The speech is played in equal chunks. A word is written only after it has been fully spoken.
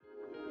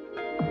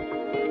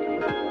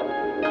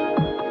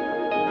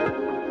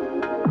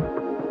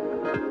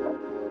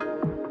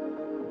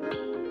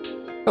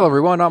Hello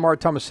everyone, I'm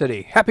Art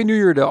Tomasetti. Happy New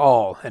Year to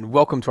all, and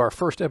welcome to our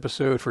first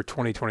episode for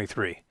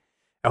 2023.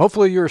 Now,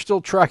 hopefully you're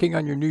still tracking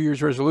on your New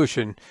Year's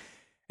resolution,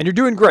 and you're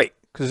doing great,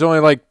 because there's only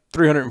like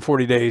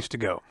 340 days to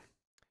go.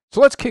 So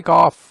let's kick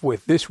off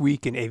with this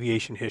week in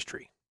aviation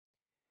history.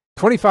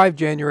 25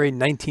 January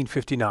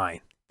 1959,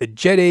 the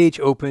jet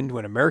age opened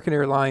when American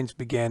Airlines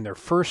began their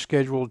first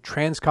scheduled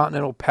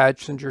transcontinental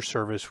passenger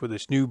service with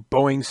its new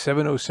Boeing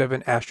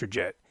 707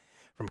 Astrojet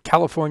from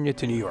California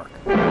to New York.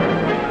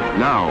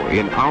 Now,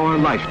 in our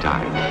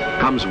lifetime,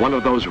 comes one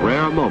of those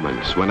rare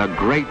moments when a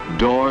great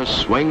door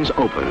swings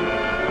open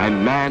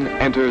and man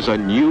enters a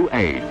new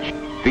age,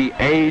 the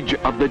age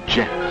of the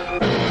jet.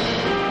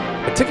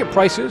 The ticket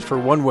prices for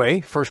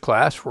one-way, first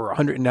class, were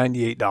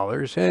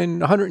 $198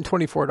 and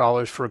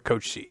 $124 for a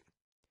coach seat.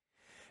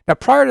 Now,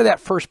 prior to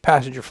that first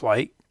passenger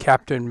flight,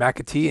 Captain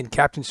McAtee and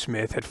Captain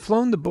Smith had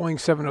flown the Boeing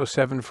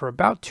 707 for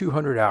about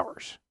 200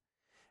 hours.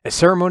 The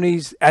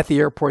ceremonies at the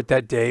airport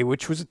that day,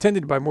 which was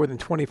attended by more than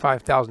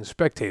 25,000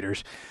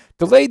 spectators,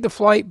 delayed the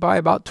flight by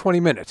about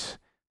 20 minutes,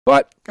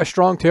 but a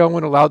strong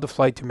tailwind allowed the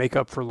flight to make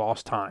up for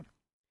lost time.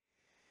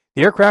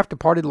 The aircraft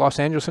departed Los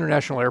Angeles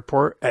International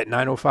Airport at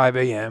 9:05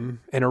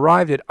 a.m. and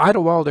arrived at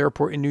Idlewild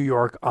Airport in New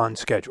York on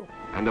schedule.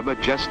 And a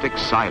majestic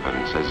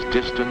silence as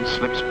distance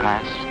slips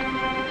past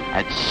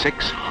at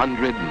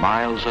 600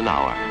 miles an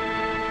hour.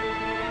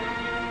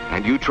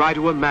 And you try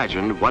to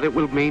imagine what it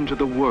will mean to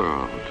the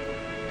world,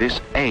 this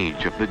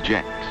age of the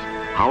jet,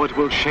 how it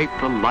will shape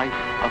the life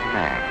of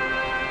man,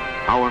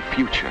 our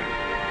future,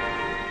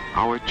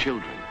 our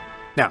children.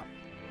 Now,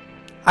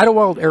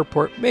 Idlewild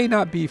Airport may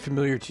not be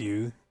familiar to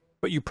you,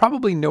 but you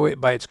probably know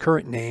it by its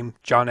current name,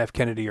 John F.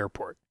 Kennedy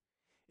Airport.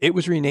 It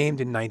was renamed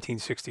in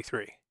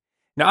 1963.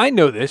 Now, I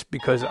know this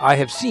because I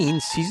have seen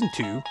Season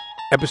 2,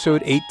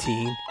 Episode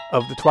 18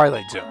 of The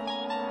Twilight Zone,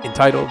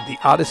 entitled The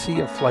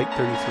Odyssey of Flight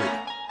 33.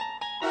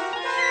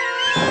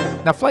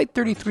 Now, Flight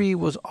 33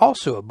 was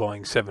also a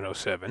Boeing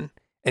 707,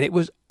 and it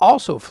was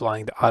also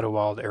flying to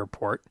Idlewild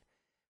Airport,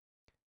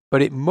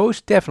 but it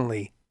most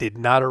definitely did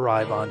not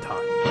arrive on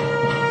time.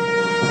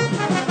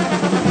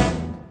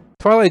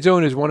 Twilight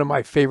Zone is one of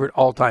my favorite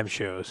all-time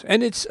shows,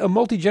 and it's a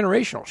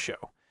multi-generational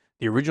show.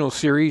 The original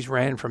series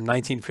ran from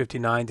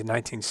 1959 to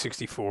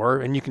 1964,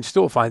 and you can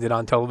still find it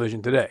on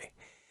television today.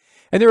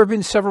 And there have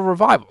been several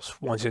revivals,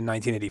 once in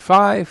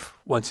 1985,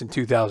 once in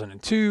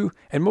 2002,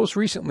 and most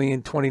recently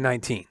in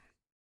 2019.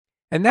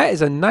 And that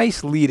is a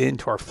nice lead-in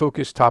to our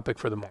focus topic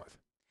for the month.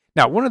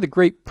 Now, one of the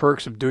great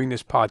perks of doing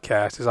this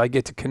podcast is I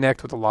get to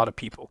connect with a lot of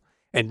people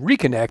and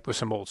reconnect with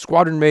some old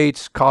squadron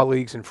mates,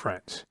 colleagues, and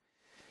friends.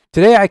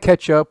 Today, I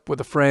catch up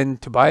with a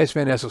friend, Tobias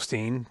Van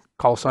Esselstyn,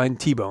 call sign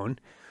T-Bone,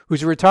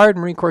 who's a retired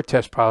Marine Corps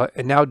test pilot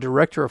and now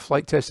Director of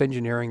Flight Test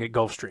Engineering at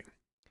Gulfstream.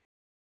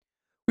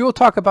 We will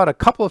talk about a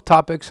couple of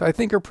topics I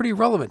think are pretty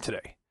relevant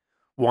today.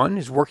 One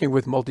is working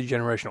with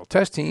multi-generational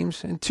test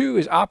teams, and two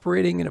is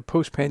operating in a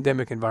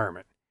post-pandemic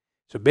environment.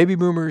 So baby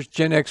boomers,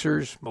 Gen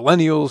Xers,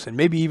 millennials, and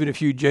maybe even a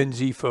few Gen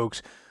Z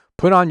folks,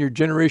 put on your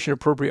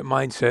generation-appropriate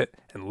mindset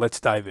and let's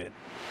dive in.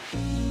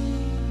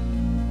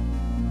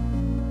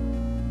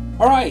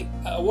 All right.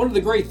 One of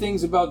the great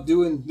things about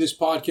doing this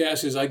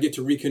podcast is I get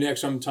to reconnect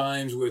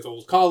sometimes with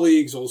old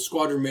colleagues, old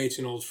squadron mates,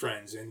 and old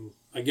friends. And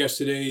I guess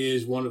today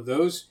is one of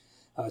those.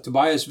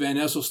 Tobias Van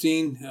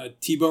Esselstyn,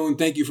 T-Bone,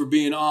 thank you for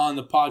being on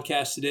the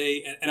podcast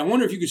today. And I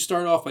wonder if you could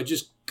start off by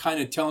just kind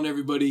of telling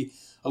everybody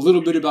a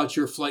little bit about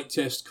your flight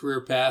test career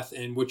path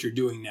and what you're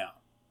doing now.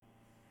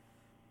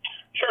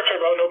 Sure,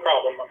 Turbo, no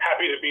problem. I'm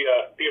happy to be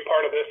a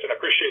part of this and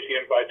appreciate the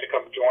invite to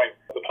come join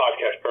the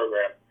podcast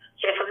program.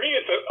 So for me,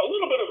 it's a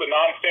little bit of a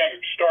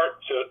non-standard start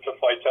to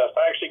flight test.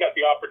 I actually got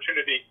the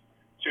opportunity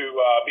to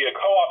be a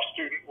co-op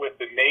student with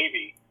the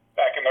Navy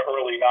back in the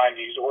early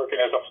 90s,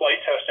 working as a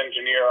flight test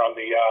engineer on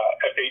the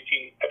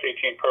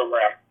F-18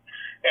 program.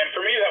 And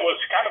for me, that was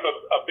kind of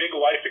a big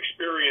life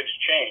experience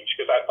change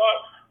because I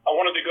thought I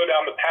wanted to go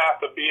down the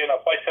path of being a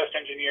flight test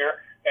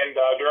engineer. And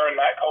during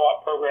that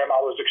co-op program, I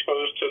was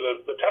exposed to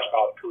the test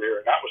pilot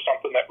career. And that was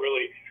something that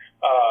really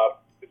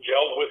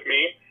gelled with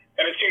me.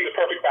 And it seemed the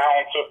perfect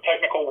balance of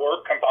technical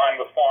work combined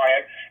with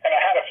flying. And I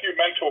had a few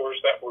mentors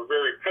that were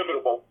very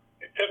pivotal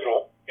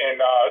in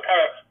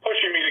kind of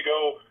pushing me to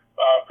go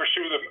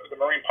pursue the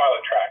Marine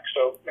pilot track.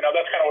 So,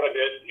 that's kind of what I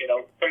did.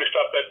 Finished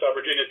up at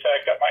Virginia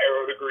Tech, got my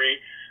aero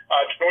degree,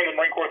 joined the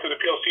Marine Corps through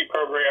the PLC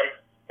program,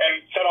 and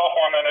set off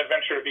on an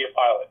adventure to be a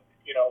pilot.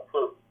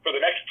 For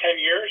the next 10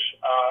 years,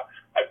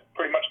 I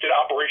pretty much did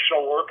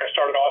operational work. I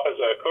started off as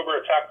a Cobra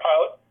attack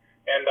pilot,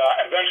 and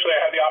eventually I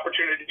had the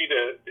opportunity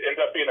to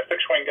end up being a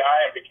fixed-wing guy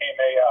and became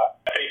a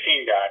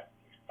F-18 guy.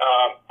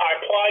 I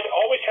applied,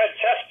 always had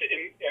test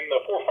in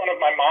the forefront of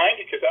my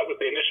mind because that was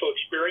the initial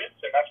experience,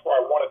 and that's where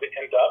I wanted to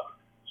end up.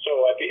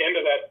 So at the end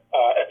of that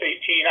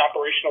F-18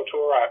 operational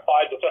tour, I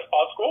applied to test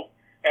pilot school,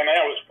 and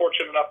I was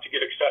fortunate enough to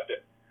get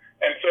accepted.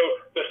 And so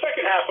the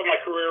second half of my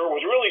career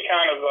was really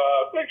kind of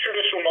a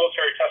traditional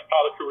military test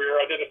pilot career.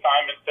 I did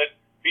assignments at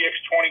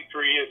VX-23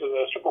 as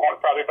a Super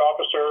Hornet project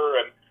officer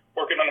and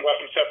working on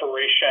weapons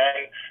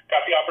separation.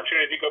 Got the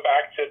opportunity to go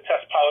back to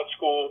test pilot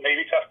school,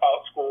 Navy test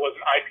pilot school as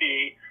in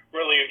IPE.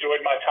 Really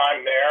enjoyed my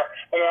time there.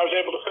 And then I was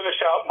able to finish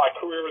out my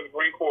career in the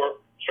Marine Corps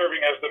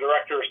serving as the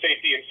Director of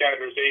Safety and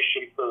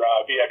Standardization for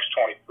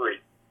VX-23.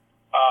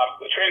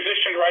 I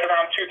transitioned right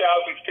around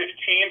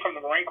 2015 from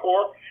the Marine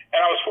Corps, and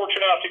I was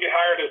fortunate enough to get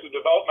hired as a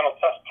developmental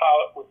test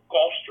pilot with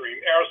Gulfstream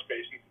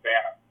Aerospace in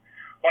Savannah.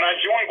 When I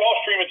joined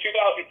Gulfstream in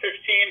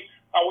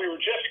 2015, we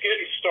were just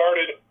getting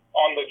started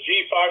on the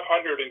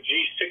G500 and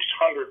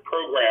G600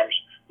 programs,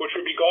 which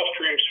would be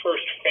Gulfstream's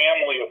first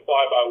family of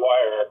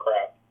fly-by-wire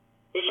aircraft.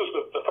 This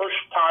was the first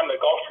time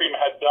that Gulfstream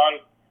had done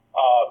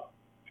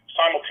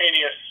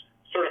simultaneous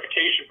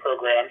certification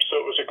programs, so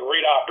it was a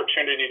great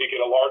opportunity to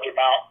get a large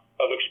amount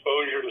of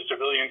exposure to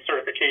civilian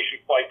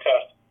certification flight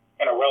tests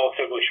in a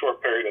relatively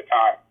short period of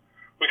time.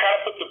 We kind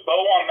of put the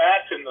bow on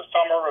that in the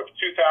summer of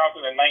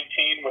 2019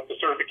 with the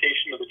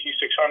certification of the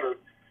T600,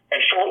 and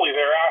shortly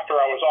thereafter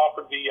I was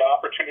offered the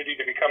opportunity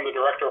to become the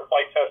Director of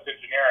Flight Test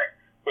Engineering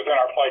within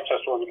our flight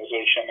test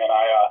organization, and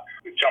I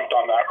jumped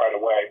on that right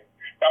away.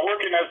 Now,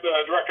 working as the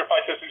Director of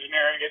Flight Test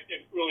Engineering,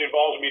 it really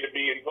involves me to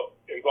be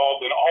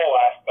involved in all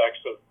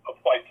aspects of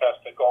flight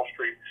tests at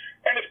Gulfstream,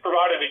 and it's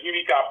provided a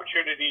unique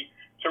opportunity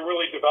to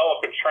really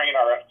develop and train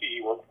our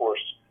FTE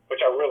workforce, which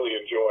I really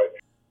enjoy.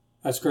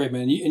 That's great,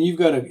 man. And you've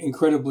got an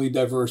incredibly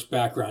diverse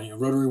background. You know,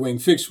 rotary wing,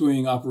 fixed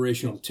wing,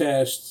 operational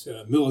tests,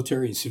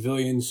 military and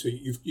civilians. So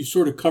you've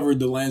sort of covered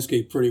the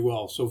landscape pretty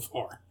well so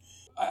far.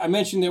 I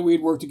mentioned that we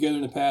had worked together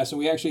in the past, and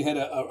we actually had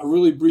a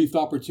really brief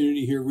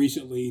opportunity here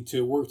recently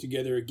to work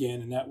together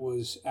again, and that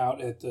was out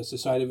at the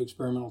Society of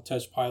Experimental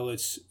Test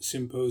Pilots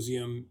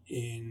Symposium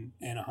in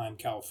Anaheim,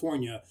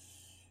 California.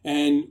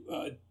 And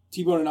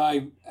T-Bone and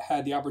I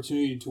had the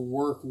opportunity to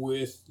work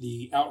with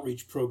the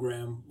outreach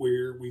program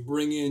where we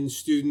bring in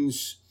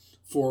students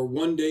for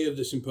one day of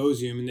the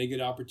symposium, and they get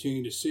an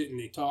opportunity to sit and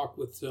they talk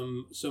with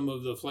some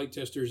of the flight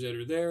testers that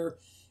are there,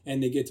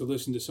 and they get to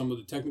listen to some of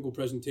the technical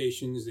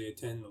presentations. They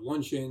attend the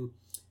luncheon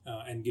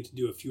and get to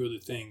do a few other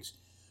things.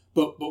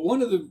 But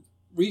one of the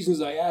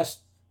reasons I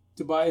asked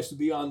Tobias to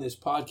be on this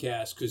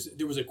podcast, because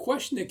there was a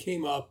question that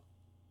came up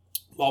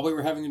while we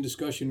were having a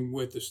discussion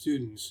with the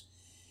students.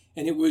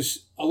 And it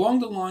was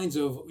along the lines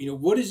of, you know,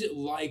 what is it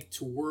like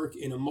to work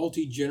in a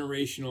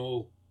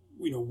multi-generational,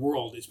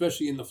 world,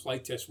 especially in the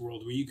flight test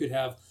world, where you could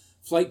have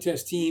flight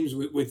test teams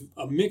with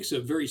a mix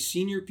of very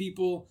senior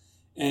people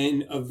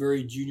and of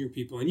very junior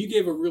people. And you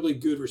gave a really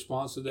good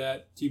response to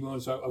that, T-Bone.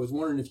 So I was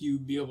wondering if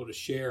you'd be able to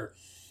share.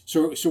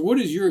 So what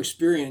is your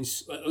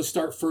experience? Let's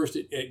start first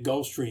at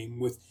Gulfstream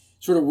with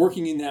sort of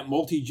working in that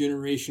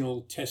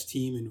multi-generational test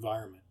team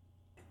environment.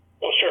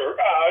 Well, sure.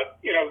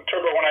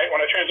 Turbo, when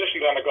I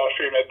transitioned down to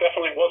Gulfstream, it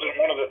definitely wasn't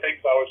one of the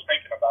things I was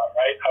thinking about,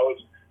 right? I was,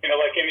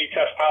 like any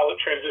test pilot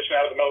transition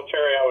out of the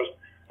military, I was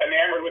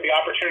enamored with the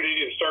opportunity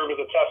to serve as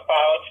a test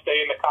pilot,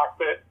 stay in the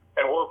cockpit,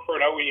 and work for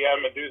an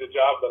OEM and do the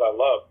job that I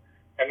love.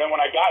 And then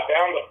when I got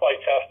down to flight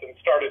test and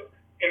started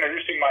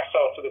introducing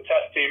myself to the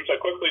test teams, I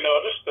quickly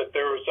noticed that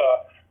there was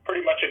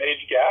pretty much an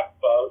age gap.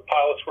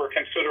 Pilots were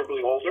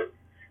considerably older.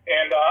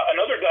 And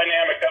another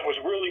dynamic that was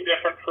really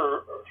different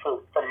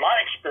from my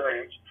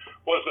experience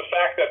was the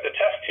fact that the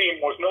test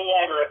team was no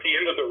longer at the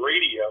end of the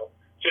radio,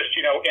 just,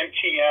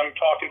 NTM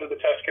talking to the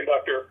test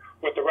conductor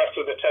with the rest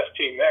of the test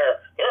team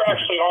there. They're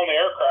actually on the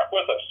aircraft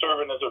with us,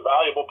 serving as a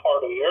valuable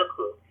part of the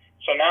aircrew.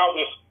 So now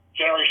this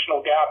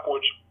generational gap,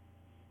 which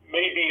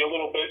may be a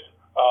little bit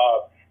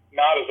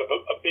not as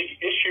a big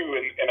issue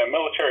in a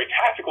military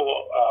tactical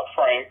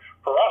frame,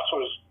 for us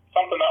was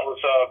something that was,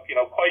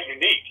 quite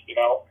unique,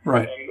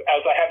 Right. And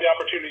as I had the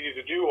opportunity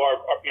to do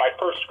my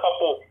first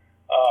couple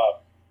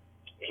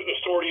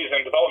sorties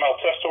and developmental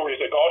test sorties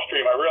at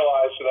Gulfstream, I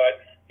realized that,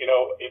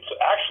 it's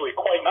actually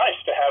quite nice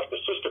to have the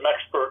system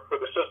expert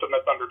for the system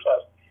that's under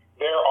test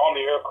there on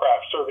the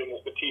aircraft serving as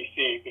the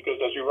TC,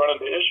 because as you run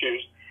into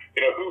issues,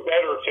 who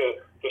better to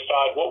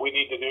decide what we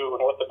need to do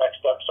and what the next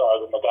steps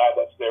are than the guy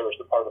that's there as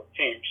the part of the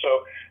team.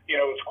 So,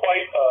 it's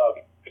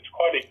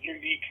quite a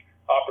unique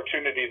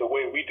opportunity the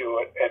way we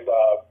do it and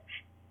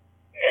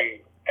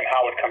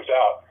how it comes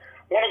out.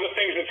 One of the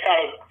things that's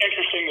kind of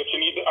interesting that you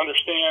need to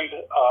understand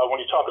when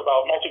you talk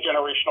about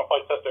multi-generational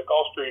flight test at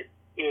Gulfstream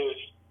is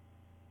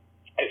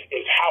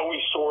how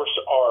we source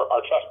our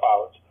test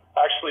pilots.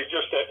 Actually,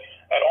 just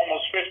at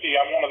almost 50,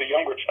 I'm one of the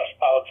younger test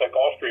pilots at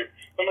Gulfstream.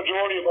 The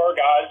majority of our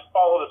guys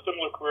followed a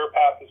similar career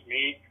path as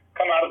me,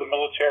 come out of the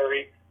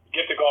military,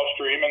 get to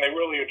Gulfstream, and they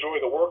really enjoy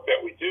the work that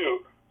we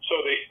do, so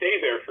they stay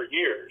there for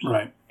years.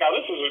 Right. Now,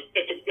 it's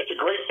a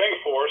great thing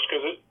for us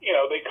because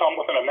they come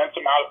with an immense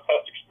amount of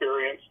test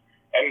experience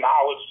and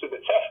knowledge to the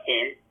test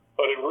team,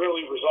 but it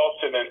really results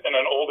in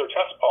an older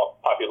test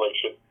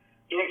population.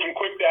 Doing some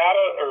quick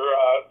data or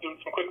doing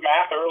some quick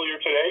math earlier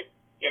today,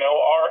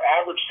 our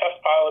average test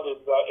pilot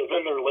is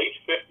in their late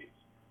 50s,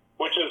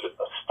 which is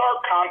a stark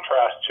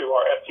contrast to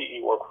our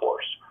FTE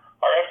workforce.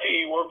 Our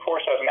FTE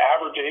workforce has an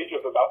average age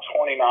of about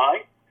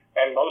 29,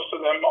 and most of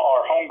them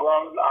are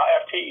homegrown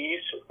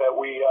FTEs that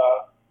we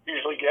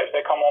usually get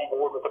that come on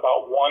board with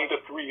about 1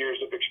 to 3 years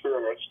of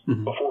experience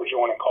before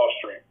joining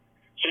Gulfstream.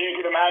 So you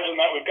can imagine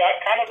that we've got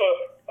kind of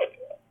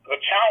a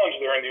challenge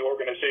there in the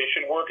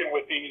organization, working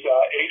with these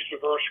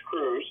age-diverse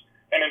crews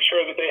and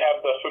ensure that they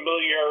have the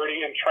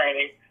familiarity and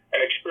training and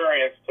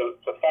experience to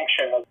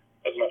function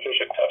as an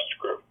efficient test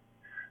crew.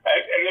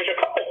 And there's a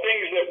couple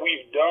things that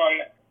we've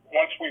done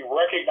once we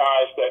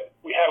recognized that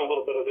we had a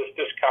little bit of this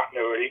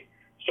discontinuity.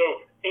 So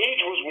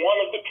age was one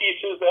of the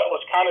pieces that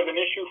was kind of an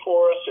issue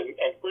for us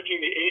and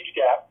bridging the age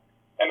gap.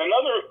 And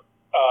another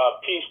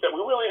piece that we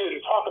really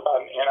didn't talk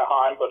about in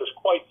Anaheim, but is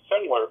quite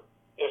similar,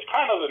 is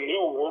kind of the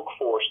new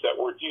workforce that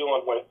we're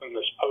dealing with in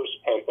this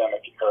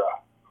post-pandemic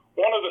era.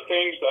 One of the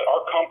things that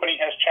our company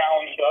has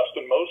challenged us,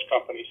 and most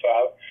companies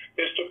have,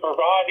 is to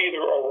provide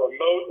either a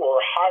remote or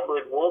a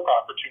hybrid work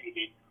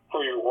opportunity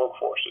for your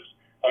workforces.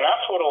 And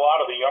that's what a lot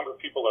of the younger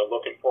people are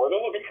looking for.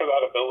 They're looking for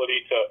that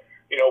ability to,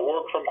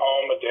 work from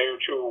home a day or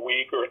two a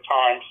week, or at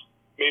times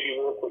maybe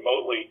work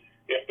remotely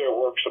if their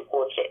work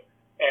supports it.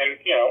 And,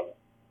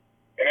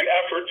 in an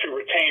effort to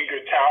retain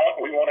good talent,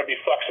 we want to be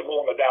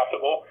flexible and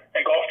adaptable,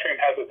 and Gulfstream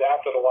has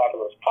adapted a lot of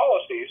those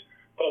policies.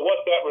 But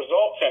what that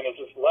results in is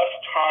less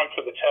time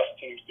for the test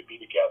teams to be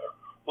together,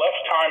 less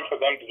time for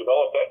them to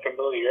develop that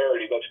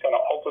familiarity that's going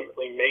to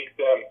ultimately make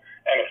them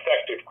an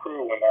effective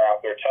crew when they're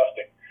out there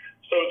testing.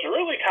 So it's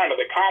really kind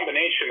of the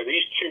combination of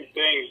these two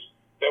things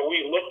that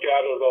we looked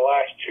at over the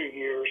last 2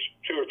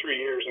 or 3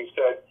 years, and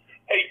said,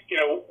 hey,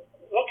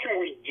 what can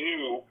we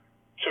do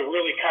to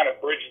really kind of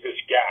bridge this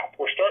gap?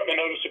 We're starting to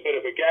notice a bit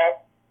of a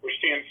gap. We're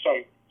seeing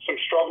some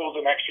struggles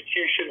in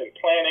execution and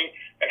planning,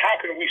 and how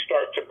can we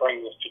start to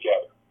bring this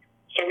together?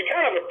 So we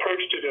kind of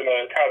approached it in a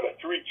kind of a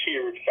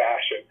three-tiered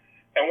fashion.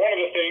 And one of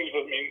the things,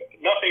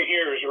 nothing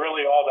here is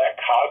really all that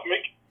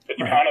cosmic.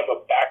 It's kind of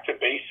a back to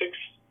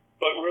basics,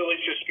 but really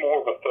just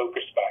more of a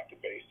focus back to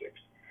basics.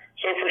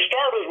 So for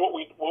starters, what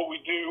we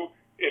do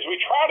is we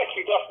try to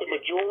conduct the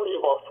majority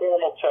of our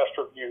formal test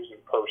reviews in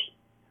person.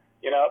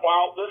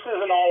 While this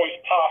isn't always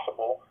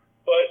possible,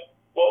 but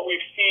what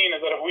we've seen is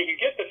that if we can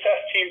get the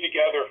test team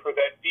together for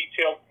that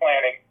detailed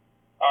planning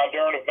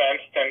during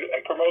events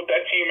and promote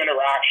that team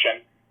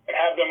interaction and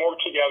have them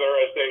work together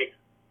as they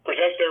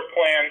present their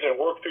plans and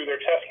work through their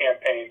test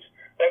campaigns,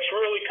 that's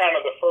really kind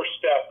of the first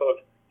step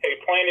of, hey,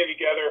 planning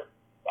together,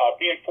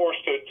 being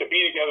forced to be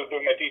together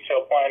doing that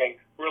detailed planning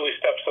really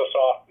steps us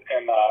off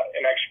in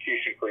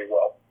execution pretty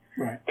well.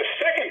 Right. The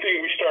second thing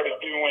we started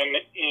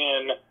doing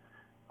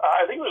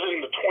I think it was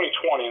in the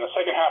 2020, in the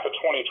second half of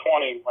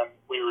 2020, when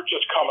we were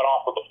just coming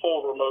off of the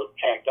full remote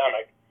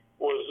pandemic,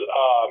 was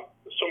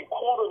some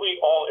quarterly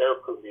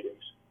all-aircrew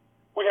meetings.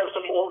 We have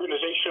some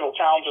organizational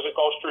challenges at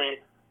Gulfstream.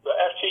 The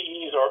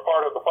FTEs are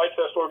part of the flight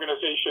test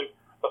organization.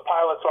 The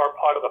pilots are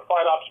part of the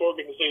flight ops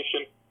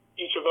organization.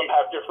 Each of them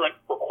have different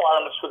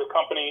requirements for the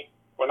company.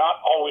 We're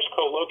not always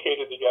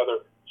co-located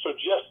together. So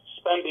just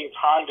spending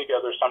time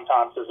together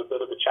sometimes is a bit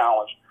of a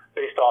challenge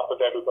based off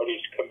of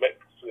everybody's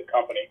commitments to the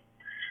company.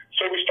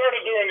 So we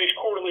started doing these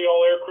quarterly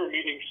all-aircrew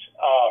meetings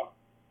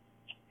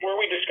where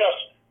we discuss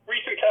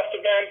recent test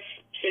events,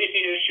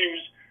 safety issues,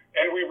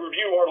 and we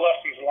review our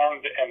lessons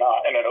learned in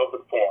an open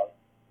forum.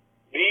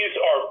 These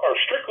are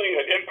strictly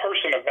an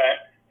in-person event,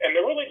 and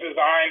they're really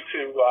designed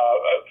to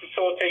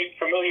facilitate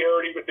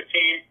familiarity with the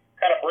team,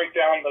 kind of break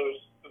down those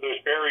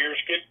barriers,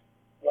 get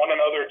one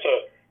another to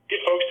get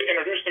folks to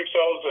introduce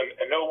themselves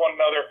and know one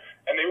another,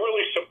 and they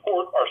really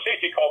support our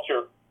safety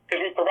culture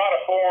because we provide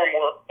a forum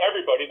where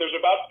there's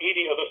about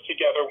 80 of us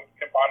together, we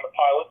combine the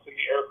pilots and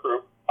the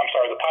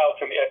the pilots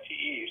and the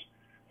FTEs,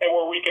 and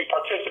where we can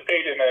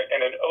participate in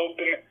an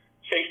open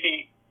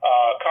safety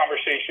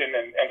conversation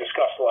and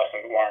discuss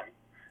lessons learned.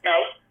 Now,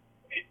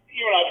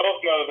 you and I both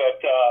know that,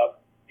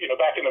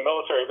 back in the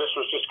military, this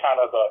was just kind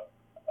of a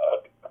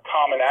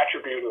common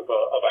attribute of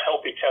a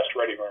healthy test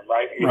ready room,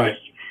 right? Right.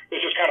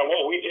 This is kind of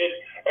what we did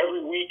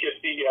every week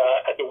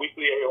at the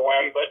weekly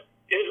AOM, but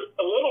is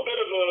a little bit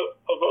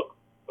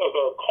of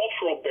a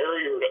cultural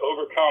barrier to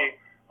overcome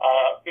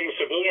in the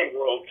civilian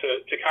world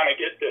to kind of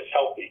get this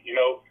healthy.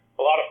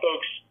 A lot of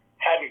folks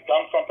hadn't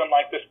done something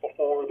like this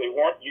before. They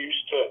weren't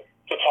used to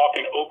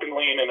talking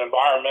openly in an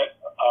environment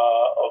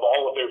of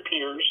all of their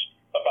peers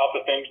about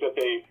the things that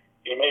they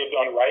may have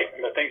done right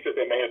and the things that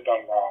they may have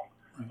done wrong.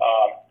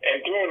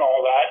 And doing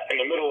all that in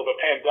the middle of a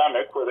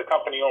pandemic where the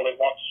company only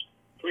wants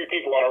 3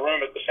 people in a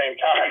room at the same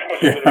time was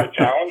a bit of a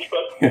challenge.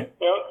 But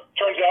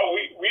turns out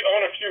we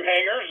own a few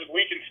hangars.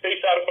 We can space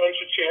out a bunch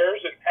of chairs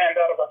and hand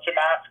out a bunch of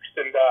masks,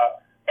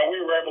 and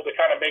we were able to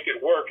kind of make it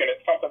work. And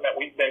it's something that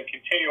we've been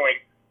continuing,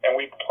 and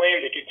we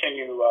plan to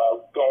continue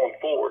going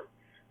forward.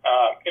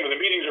 The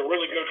meetings are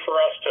really good for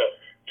us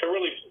to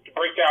really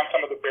break down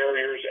some of the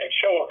barriers and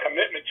show a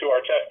commitment to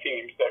our test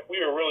teams that we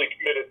are really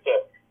committed to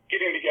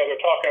getting together,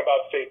 talking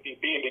about safety,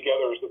 being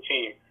together as a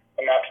team,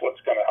 and that's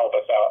what's going to help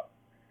us out.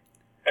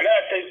 And then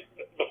I'd say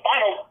the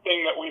final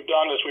thing that we've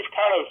done is we've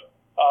kind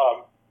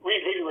of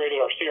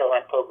reinvigorated our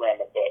CRM program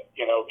a bit.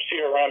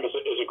 CRM is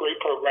a great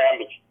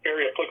program. It's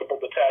very applicable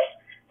to tests.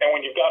 And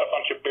when you've got a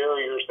bunch of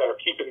barriers that are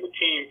keeping the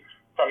team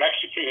from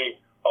executing,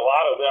 a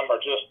lot of them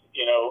are just,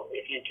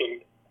 if you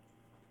can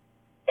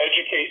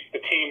educate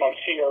the team on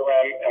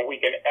CRM and we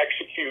can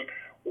execute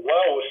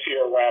well with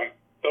CRM,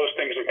 those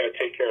things are going to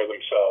take care of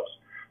themselves.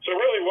 So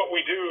really what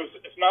we do is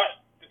it's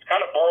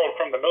kind of borrowed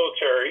from the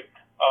military.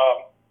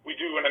 We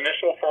do an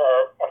initial for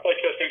our flight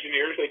test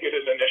engineers. They get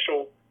an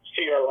initial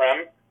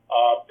CRM.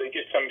 They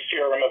get some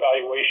CRM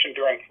evaluation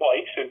during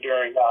flights and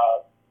during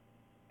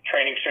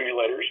training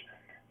simulators.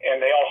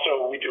 And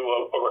we do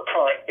a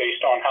recurrent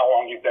based on how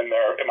long you've been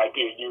there. It might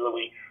be a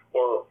yearly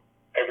or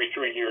every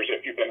 3 years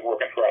if you've been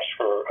working for us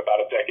for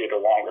about a decade or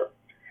longer.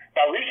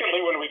 Now,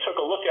 recently, when we took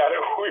a look at it,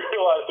 we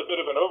realized a bit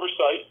of an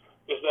oversight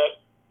is that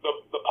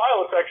the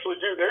pilots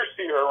actually do their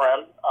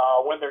CRM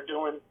when they're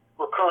doing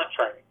recurrent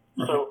training.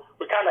 Mm-hmm. So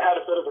we kind of had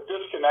a bit of a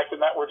disconnect in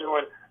that we're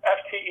doing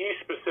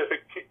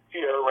FTE-specific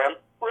CRM,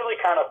 really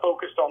kind of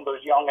focused on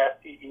those young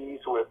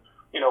FTEs with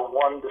 1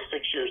 to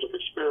 6 years of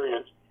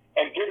experience,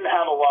 and didn't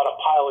have a lot of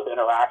pilot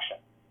interaction.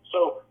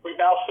 So we've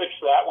now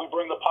fixed that. We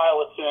bring the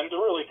pilots in to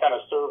really kind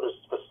of serve as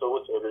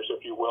facilitators,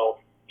 if you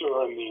will,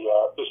 during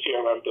the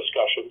CRM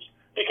discussions,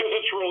 because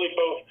it's really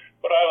both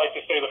what I like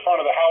to say, the front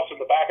of the house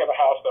and the back of the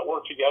house that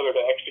work together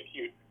to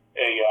execute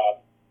a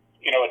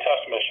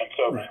test mission.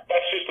 So right.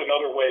 That's just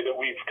another way that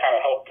we've kind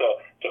of helped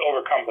to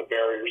overcome the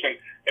barriers.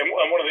 And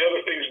one of the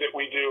other things that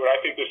we do, and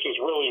I think this is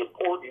really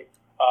important,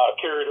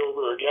 carried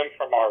over again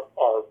from our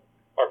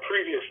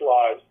previous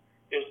lives,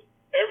 is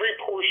every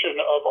portion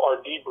of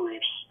our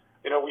debriefs.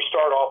 We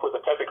start off with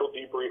a technical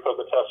debrief of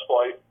the test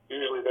flight.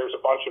 Usually there's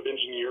a bunch of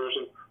engineers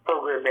and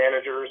program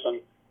managers and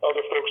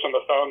other folks on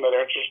the phone that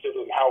are interested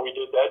in how we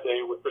did that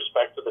day with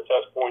respect to the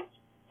test points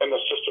and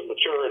the system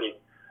maturity.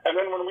 And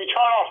then when we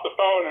turn off the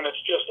phone and it's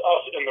just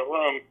us in the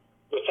room,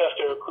 the test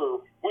air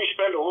crew, we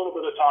spend a little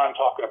bit of time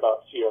talking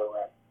about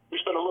CRM.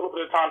 We spend a little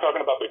bit of time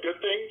talking about the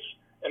good things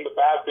and the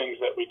bad things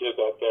that we did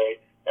that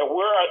day. And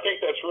where I think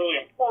that's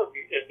really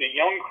important is the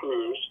young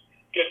crews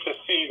get to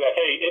see that,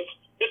 hey,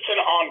 it's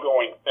an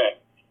ongoing thing.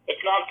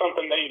 It's not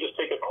something that you just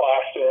take a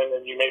class in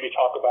and you maybe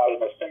talk about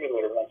in a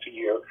simulator once a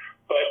year.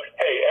 But,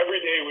 hey, every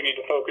day we need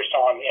to focus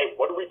on, hey,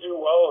 what do we do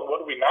well and what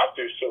do we not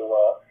do so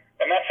well?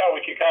 And that's how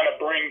we can kind of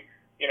bring,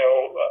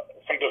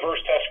 some diverse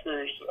test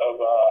crews of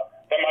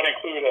that might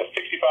include a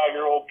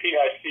 65-year-old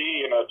PIC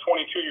and a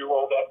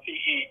 22-year-old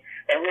FTE,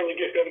 and really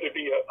get them to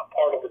be a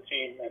part of the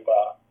team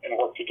and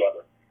work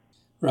together.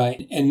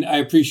 Right. And I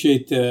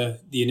appreciate the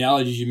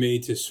analogies you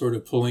made to sort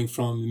of pulling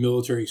from the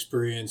military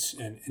experience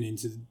and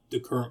into the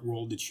current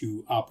world that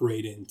you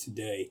operate in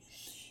today.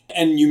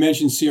 And you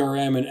mentioned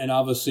CRM, and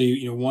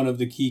obviously, one of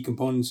the key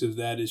components of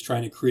that is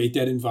trying to create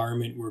that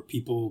environment where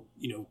people,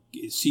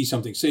 see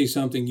something, say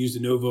something, use de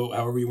novo,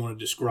 however you want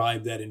to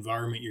describe that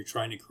environment you're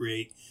trying to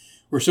create,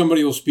 where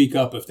somebody will speak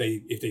up if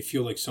they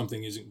feel like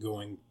something isn't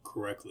going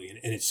correctly.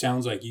 And it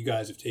sounds like you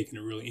guys have taken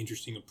a really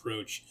interesting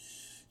approach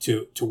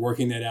to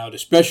working that out,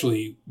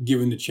 especially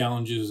given the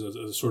challenges of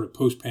the sort of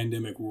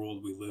post-pandemic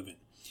world we live in.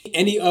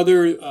 Any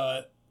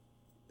other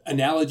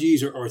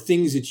analogies or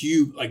things that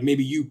you, like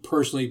maybe you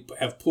personally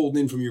have pulled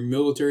in from your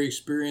military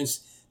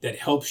experience that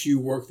helps you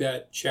work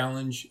that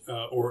challenge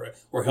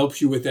or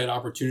helps you with that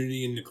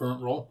opportunity in the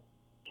current role?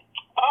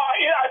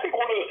 I think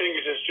one of the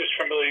things is just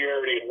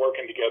familiarity and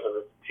working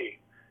together as a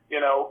team.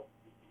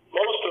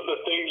 Most of the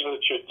things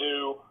that you do,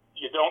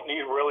 you don't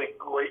need really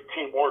great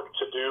teamwork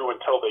to do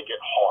until they get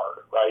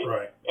hard, right?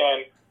 Right.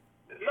 And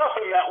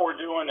nothing that we're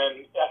doing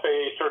in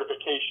FAA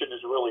certification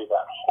is really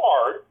that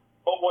hard,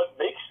 but what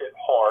makes it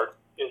hard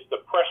is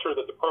the pressure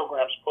that the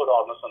programs put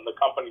on us and the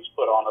companies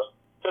put on us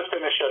to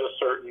finish at a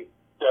certain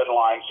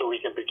deadline so we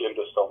can begin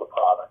to sell the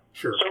product.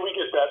 Sure. So we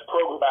get that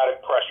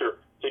programmatic pressure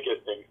to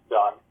get things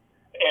done.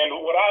 And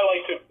what I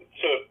like to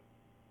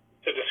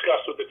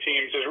discuss with the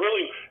teams is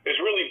really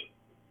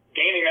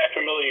gaining that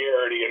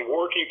familiarity and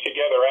working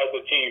together as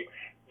a team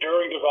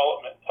during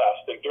development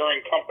test and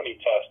during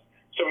company test.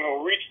 So when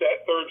we reach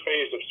that third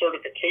phase of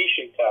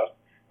certification test,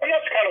 and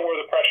that's kind of where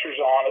the pressure's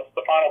on. It's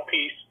the final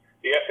piece.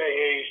 The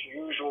FAA is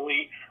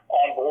usually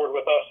on board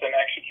with us and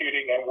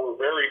executing, and we're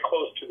very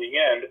close to the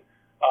end.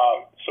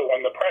 So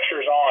when the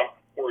pressure's on,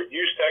 we're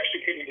used to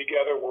executing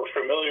together. We're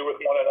familiar with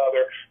one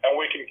another, and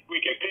we can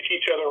pick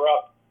each other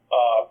up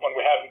when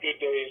we're having good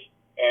days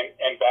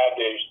and bad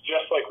days,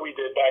 just like we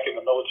did back in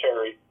the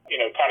military.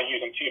 Kind of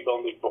using team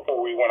building before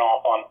we went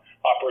off on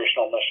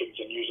operational missions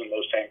and using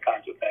those same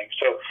kinds of things.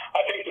 So I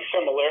think the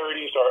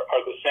similarities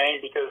are the same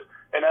because,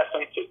 in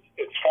essence,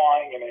 it's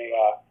flying in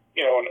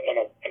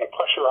a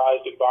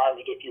pressurized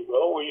environment, if you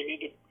will, where you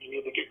need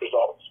to get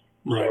results.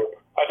 Right. So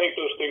I think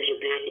those things are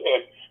good,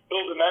 and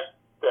building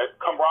that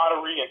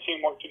camaraderie and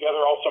teamwork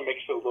together also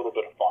makes it a little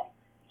bit of fun.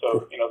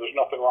 So there's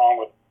nothing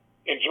wrong with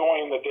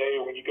enjoying the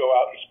day when you go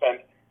out and spend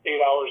 8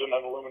 hours in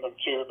an aluminum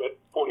tube at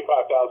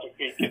 45,000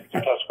 feet getting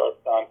some test cards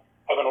done.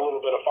 Having a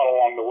little bit of fun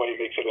along the way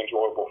makes it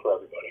enjoyable for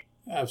everybody.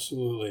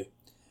 Absolutely.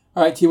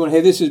 All right, T1. Hey,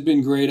 this has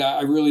been great.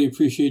 I really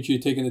appreciate you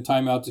taking the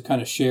time out to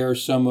kind of share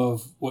some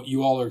of what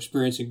you all are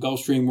experiencing at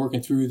Gulfstream,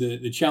 working through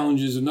the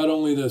challenges of not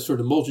only the sort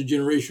of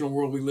multi-generational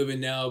world we live in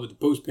now, but the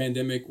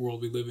post-pandemic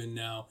world we live in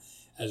now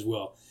as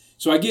well.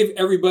 So I give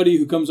everybody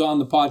who comes on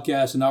the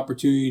podcast an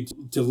opportunity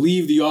to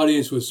leave the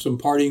audience with some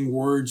parting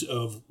words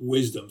of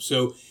wisdom.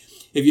 So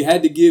if you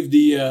had to give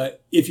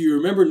if you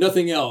remember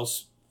nothing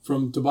else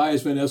from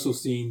Tobias Van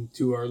Esselstyn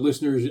to our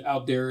listeners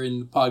out there in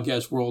the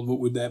podcast world, what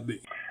would that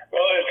be?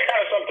 Well, it's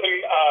kind of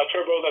something,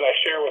 Turbo, that I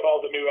share with all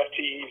the new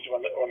FTEs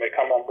when they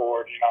come on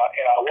board.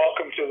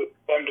 Welcome to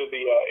them to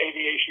the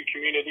aviation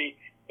community.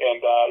 And,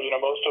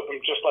 most of them,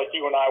 just like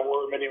you and I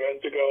were many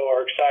months ago,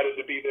 are excited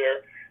to be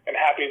there and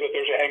happy that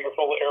there's a hangar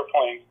full of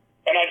airplanes.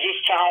 And I just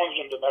challenge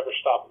them to never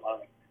stop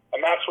learning. And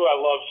that's what I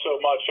love so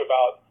much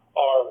about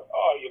our,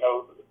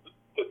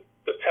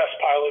 the test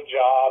pilot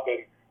job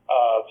and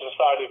the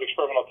Society of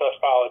Experimental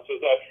Test Pilots is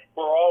that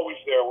we're always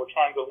there. We're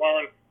trying to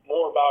learn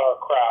more about our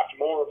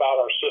craft, more about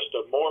our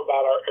system, more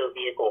about our air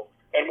vehicle,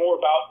 and more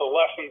about the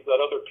lessons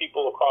that other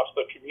people across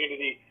the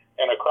community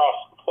and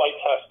across flight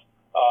test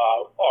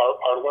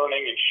are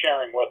learning and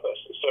sharing with us.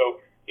 So,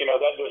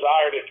 that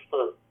desire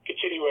for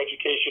continuing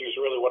education is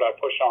really what I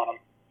push on them.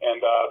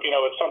 And,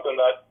 it's something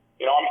that,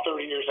 I'm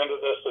 30 years into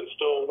this and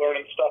still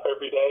learning stuff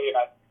every day. And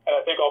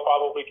I think I'll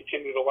probably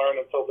continue to learn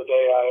until the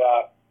day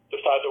I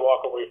decide to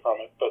walk away from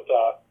it. But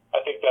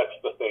I think that's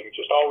the thing.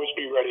 Just always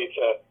be ready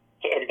to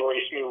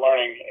embrace new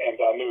learning and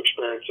new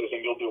experiences,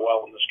 and you'll do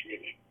well in this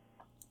community.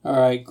 All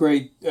right,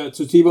 great.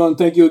 So, T-Bone,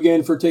 thank you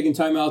again for taking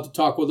time out to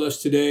talk with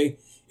us today.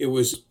 It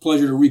was a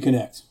pleasure to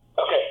reconnect.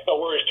 Okay, no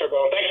worries,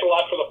 Turbo. Thanks a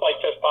lot for the Flight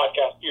Test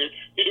Podcast. You're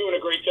doing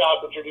a great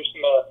job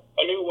introducing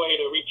a new way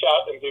to reach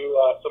out and do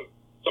some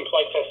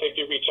flight test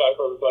safety reach out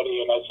for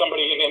everybody. And as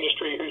somebody in the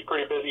industry who's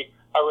pretty busy,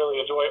 I really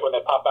enjoy it when they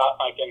pop out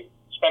and I can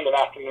spend an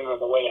afternoon on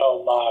the way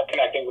home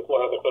connecting with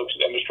what other folks in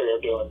the industry are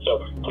doing.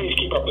 So please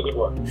keep up the good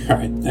work. All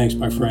right, thanks,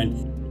 my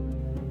friend.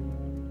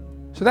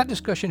 So that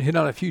discussion hit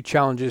on a few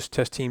challenges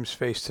test teams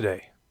face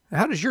today.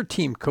 How does your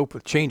team cope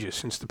with changes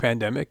since the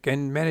pandemic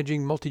and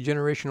managing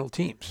multi-generational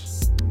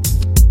teams?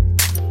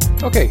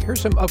 Okay, here's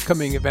some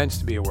upcoming events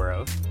to be aware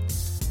of.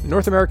 The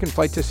North American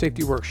Flight Test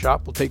Safety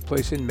Workshop will take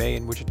place in May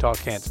in Wichita,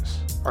 Kansas.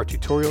 Our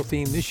tutorial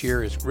theme this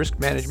year is Risk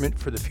Management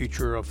for the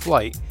Future of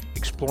Flight,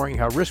 exploring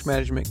how risk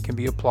management can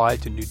be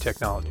applied to new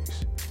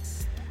technologies.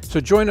 So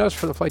join us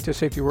for the Flight Test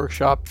Safety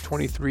Workshop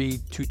 23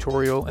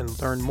 tutorial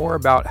and learn more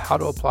about how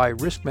to apply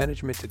risk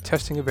management to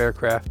testing of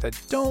aircraft that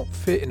don't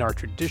fit in our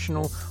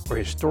traditional or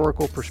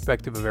historical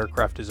perspective of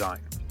aircraft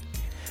design.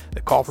 The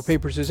call for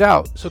papers is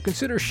out, so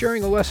consider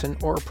sharing a lesson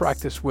or a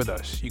practice with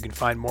us. You can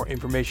find more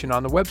information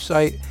on the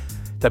website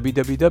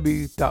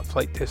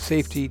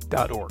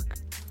www.flighttestsafety.org.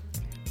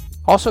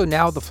 Also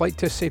now, the Flight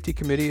Test Safety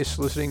Committee is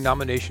soliciting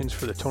nominations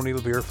for the Tony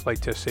LeVere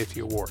Flight Test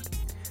Safety Award.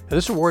 Now,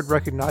 this award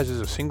recognizes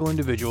a single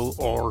individual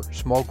or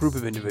small group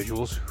of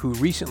individuals who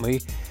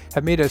recently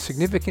have made a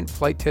significant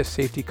flight test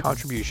safety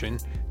contribution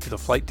to the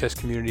flight test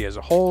community as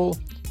a whole,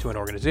 to an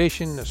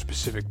organization, a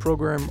specific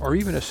program, or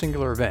even a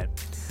singular event.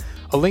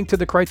 A link to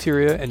the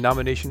criteria and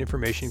nomination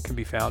information can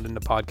be found in the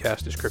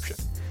podcast description.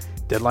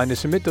 Deadline to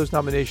submit those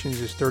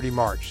nominations is 30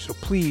 March, so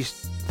please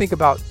think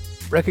about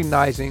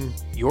recognizing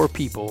your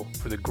people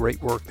for the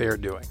great work they are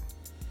doing.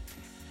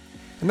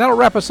 And that'll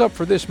wrap us up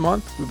for this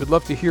month. We would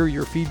love to hear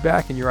your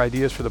feedback and your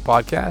ideas for the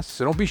podcast,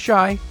 so don't be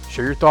shy.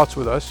 Share your thoughts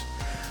with us.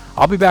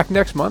 I'll be back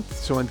next month,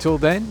 so until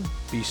then,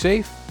 be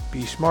safe,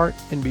 be smart,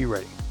 and be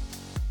ready.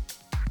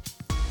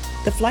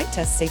 The Flight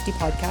Test Safety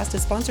Podcast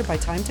is sponsored by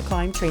Time to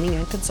Climb Training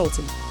and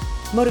Consulting.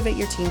 Motivate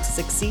your team to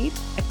succeed,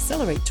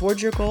 accelerate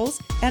towards your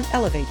goals, and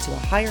elevate to a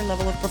higher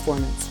level of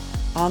performance.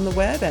 On the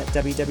web at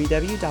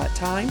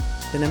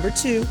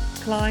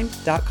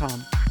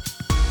www.time2climb.com.